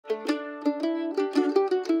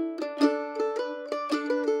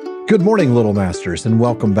Good morning, Little Masters, and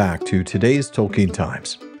welcome back to today's Tolkien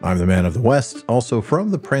Times. I'm the Man of the West, also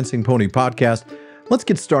from the Prancing Pony podcast. Let's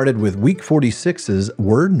get started with Week 46's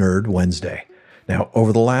Word Nerd Wednesday. Now,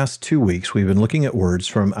 over the last 2 weeks, we've been looking at words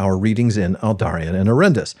from our readings in Aldarion and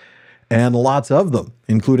Arendis, and lots of them,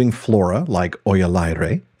 including flora like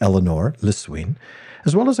Oyalaire, Eleanor, Liswin,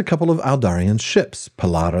 as well as a couple of Aldarion ships,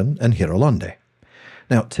 Palaran and Hirolande.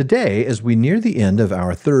 Now, today, as we near the end of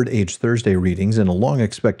our Third Age Thursday readings in a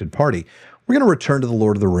long-expected party, we're going to return to the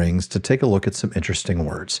Lord of the Rings to take a look at some interesting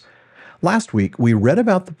words. Last week, we read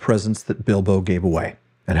about the presents that Bilbo gave away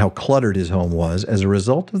and how cluttered his home was as a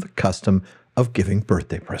result of the custom of giving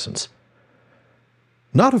birthday presents.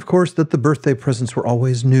 Not, of course, that the birthday presents were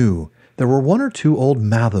always new. There were one or two old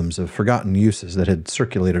mathams of forgotten uses that had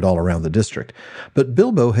circulated all around the district, but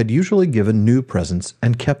Bilbo had usually given new presents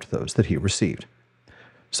and kept those that he received.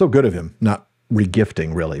 So good of him, not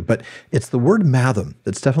regifting really, but it's the word matham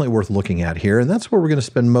that's definitely worth looking at here, and that's where we're going to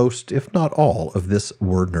spend most, if not all, of this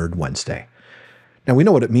Word Nerd Wednesday. Now, we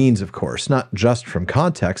know what it means, of course, not just from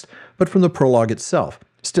context, but from the prologue itself.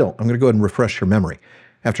 Still, I'm going to go ahead and refresh your memory.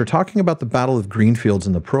 After talking about the Battle of Greenfields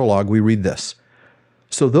in the prologue, we read this.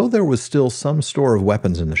 So though there was still some store of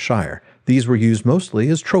weapons in the Shire, these were used mostly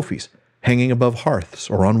as trophies, hanging above hearths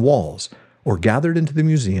or on walls, or gathered into the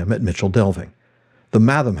museum at Mitchell Delving. The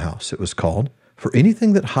Matham House, it was called, for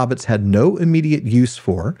anything that hobbits had no immediate use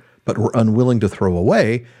for, but were unwilling to throw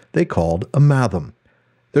away, they called a matham.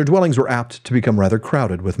 Their dwellings were apt to become rather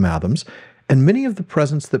crowded with mathams, and many of the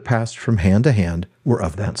presents that passed from hand to hand were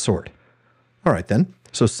of that sort. All right then,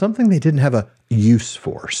 so something they didn't have a use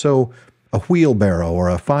for, so a wheelbarrow or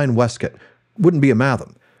a fine waistcoat wouldn't be a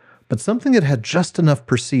matham, but something that had just enough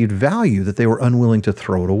perceived value that they were unwilling to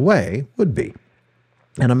throw it away would be.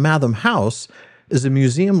 And a Matham House is a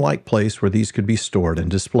museum-like place where these could be stored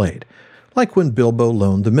and displayed, like when Bilbo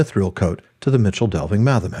loaned the Mithril coat to the Mitchell Delving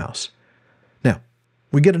Matham House. Now,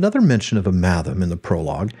 we get another mention of a matham in the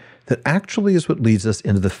prologue that actually is what leads us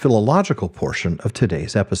into the philological portion of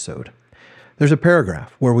today's episode. There's a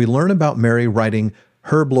paragraph where we learn about Merry writing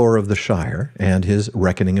Herblore of the Shire and his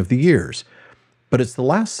Reckoning of the Years, but it's the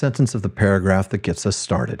last sentence of the paragraph that gets us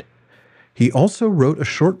started. He also wrote a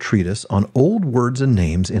short treatise on old words and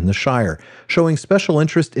names in the Shire, showing special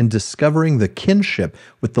interest in discovering the kinship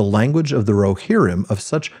with the language of the Rohirrim of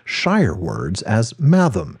such Shire words as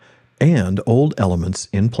Matham and old elements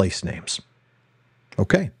in place names.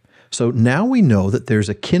 Okay, so now we know that there's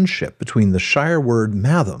a kinship between the Shire word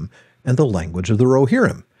Matham and the language of the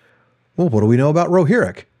Rohirrim. Well, what do we know about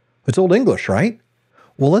Rohirric? It's Old English, right?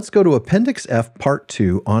 Well, let's go to Appendix F, Part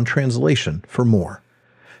 2 on translation for more.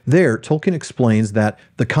 There, Tolkien explains that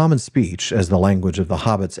the common speech, as the language of the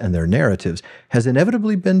hobbits and their narratives, has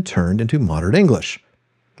inevitably been turned into modern English.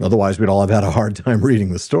 Otherwise, we'd all have had a hard time reading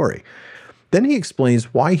the story. Then he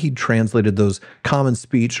explains why he'd translated those common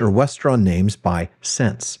speech or Westron names by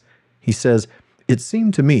sense. He says, "It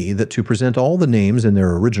seemed to me that to present all the names in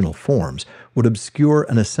their original forms would obscure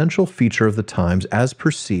an essential feature of the times as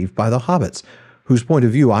perceived by the hobbits, whose point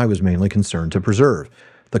of view I was mainly concerned to preserve.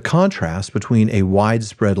 The contrast between a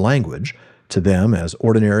widespread language, to them as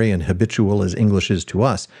ordinary and habitual as English is to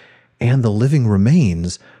us, and the living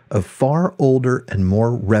remains of far older and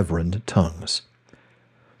more reverend tongues."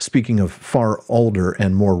 Speaking of far older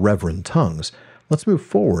and more reverend tongues, let's move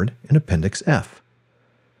forward in Appendix F.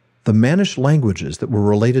 The Mannish languages that were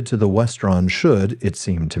related to the Westron should, it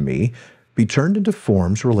seemed to me, be turned into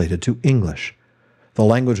forms related to English. The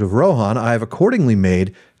language of Rohan I have accordingly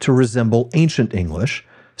made to resemble ancient English,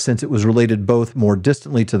 since it was related both more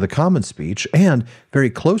distantly to the common speech and very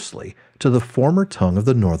closely to the former tongue of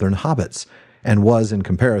the northern hobbits, and was, in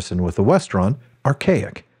comparison with the Westron,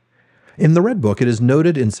 archaic. In the Red Book, it is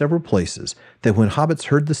noted in several places that when hobbits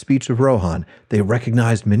heard the speech of Rohan, they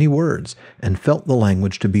recognized many words and felt the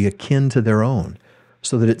language to be akin to their own,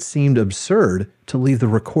 so that it seemed absurd to leave the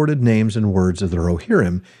recorded names and words of the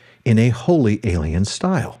Rohirrim in a wholly alien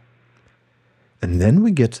style. And then we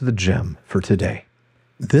get to the gem for today.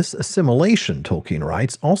 This assimilation, Tolkien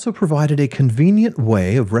writes, also provided a convenient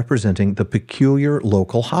way of representing the peculiar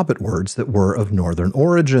local hobbit words that were of northern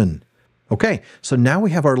origin. Okay, so now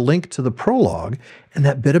we have our link to the prologue and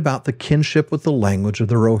that bit about the kinship with the language of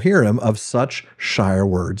the Rohirrim of such Shire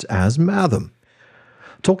words as Matham.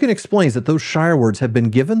 Tolkien explains that those Shire words have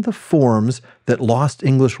been given the forms that lost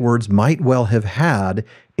English words might well have had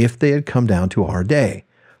if they had come down to our day.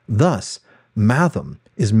 Thus, Matham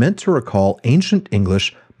is meant to recall ancient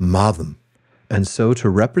English Matham, and so to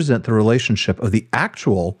represent the relationship of the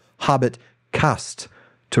actual Hobbit Cast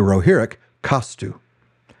to Rohirric Castu.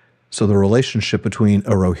 So the relationship between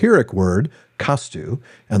a Rohirric word, kastu,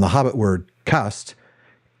 and the Hobbit word cast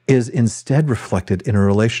is instead reflected in a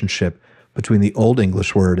relationship between the Old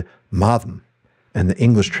English word matham and the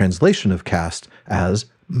English translation of cast as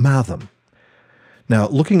matham. Now,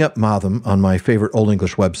 looking up matham on my favorite Old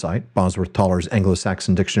English website, Bosworth Toller's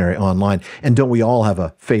Anglo-Saxon Dictionary Online, and don't we all have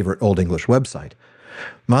a favorite Old English website?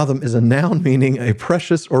 Matham is a noun meaning a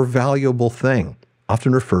precious or valuable thing,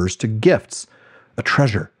 often refers to gifts, a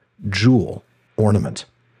treasure, jewel, ornament.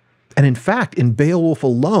 And in fact, in Beowulf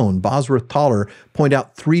alone, Bosworth Toller point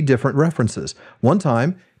out 3 different references. One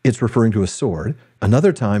time, it's referring to a sword,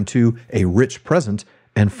 another time to a rich present,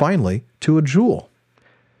 and finally, to a jewel.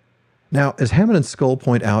 Now, as Hammond and Skull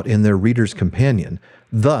point out in their Reader's Companion,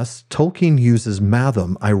 thus Tolkien uses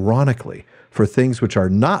matham ironically for things which are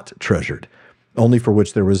not treasured, only for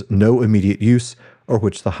which there was no immediate use or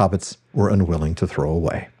which the hobbits were unwilling to throw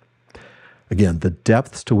away. Again, the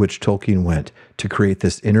depths to which Tolkien went to create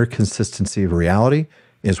this inner consistency of reality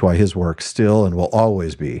is why his work still and will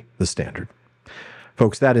always be the standard.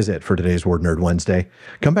 Folks, that is it for today's Word Nerd Wednesday.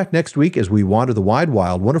 Come back next week as we wander the wide,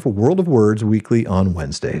 wild, wonderful world of words weekly on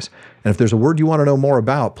Wednesdays. And if there's a word you want to know more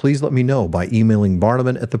about, please let me know by emailing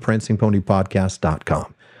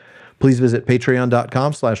barnabin@theprancingponypodcast.com. Please visit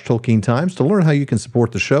patreon.com/TolkienTimes to learn how you can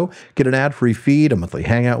support the show, get an ad-free feed, a monthly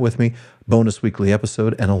hangout with me, bonus weekly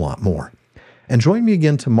episode, and a lot more. And join me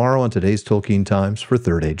again tomorrow on today's Tolkien Times for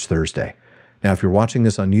Third Age Thursday. Now, if you're watching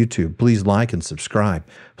this on YouTube, please like and subscribe.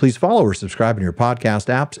 Please follow or subscribe in your podcast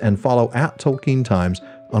apps and follow @Tolkien Times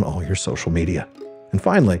on all your social media. And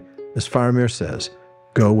finally, as Faramir says,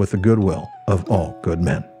 go with the goodwill of all good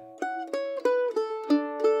men.